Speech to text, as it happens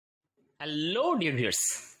Hello dear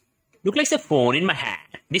viewers, look like a phone in my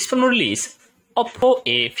hand. This phone model is Oppo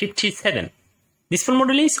A57. This phone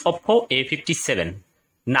model is Oppo A57.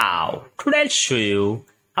 Now, today I'll show you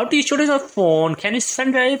how to storage your phone, can use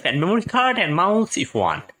pen drive and memory card and mouse if you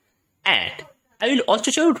want. And I will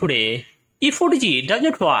also show you today, if OTG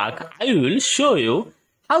doesn't work, I will show you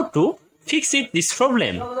how to fix this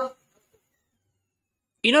problem.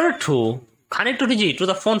 In order to connect OTG to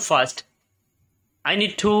the phone first, I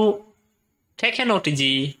need to take an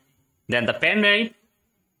OTG, then the pen drive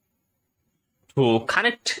to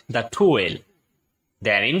connect the two well.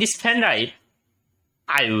 Then in this pen drive,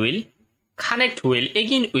 I will connect well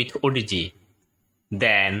again with OTG.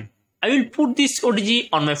 Then I will put this OTG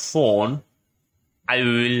on my phone. I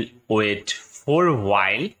will wait for a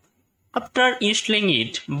while after installing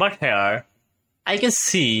it, but here I can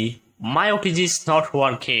see my OTG is not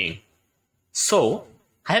working. So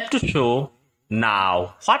I have to show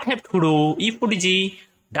now what I have to do if OTG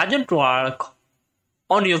doesn't work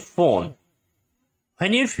on your phone.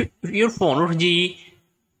 When your phone OTG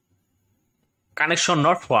connection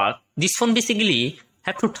not work, this phone basically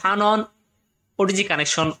have to turn on OTG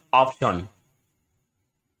connection option.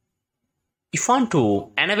 If you want to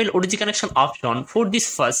enable OTG connection option, for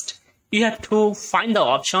this first you have to find the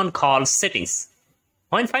option called settings.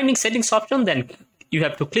 When finding settings option, then you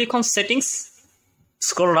have to click on settings.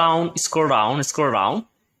 Scroll down, scroll down, scroll down.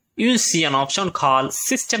 You will see an option called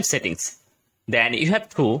system settings. Then you have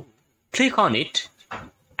to click on it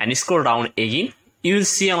and scroll down again. You will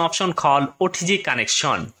see an option called OTG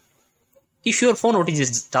connection. If your phone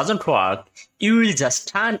OTG doesn't work, you will just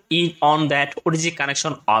turn on that OTG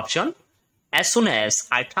connection option. As soon as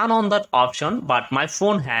I turn on that option, but my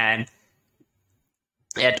phone had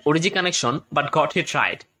at OTG connection but got it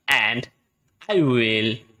right, and I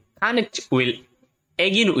will connect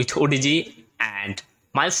again with OTG, and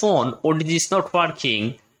my phone OTG is not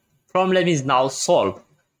working. Problem is now solved.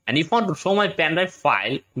 And if you want to show my pendrive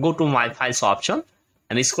file, go to my files option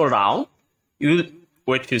and scroll down. You will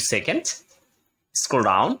wait few seconds. Scroll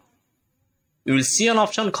down. You will see an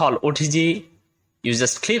option called OTG. You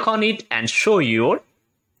just click on it and show your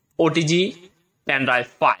OTG pendrive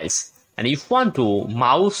files. And if you want to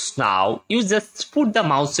mouse now, you just put the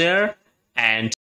mouse here and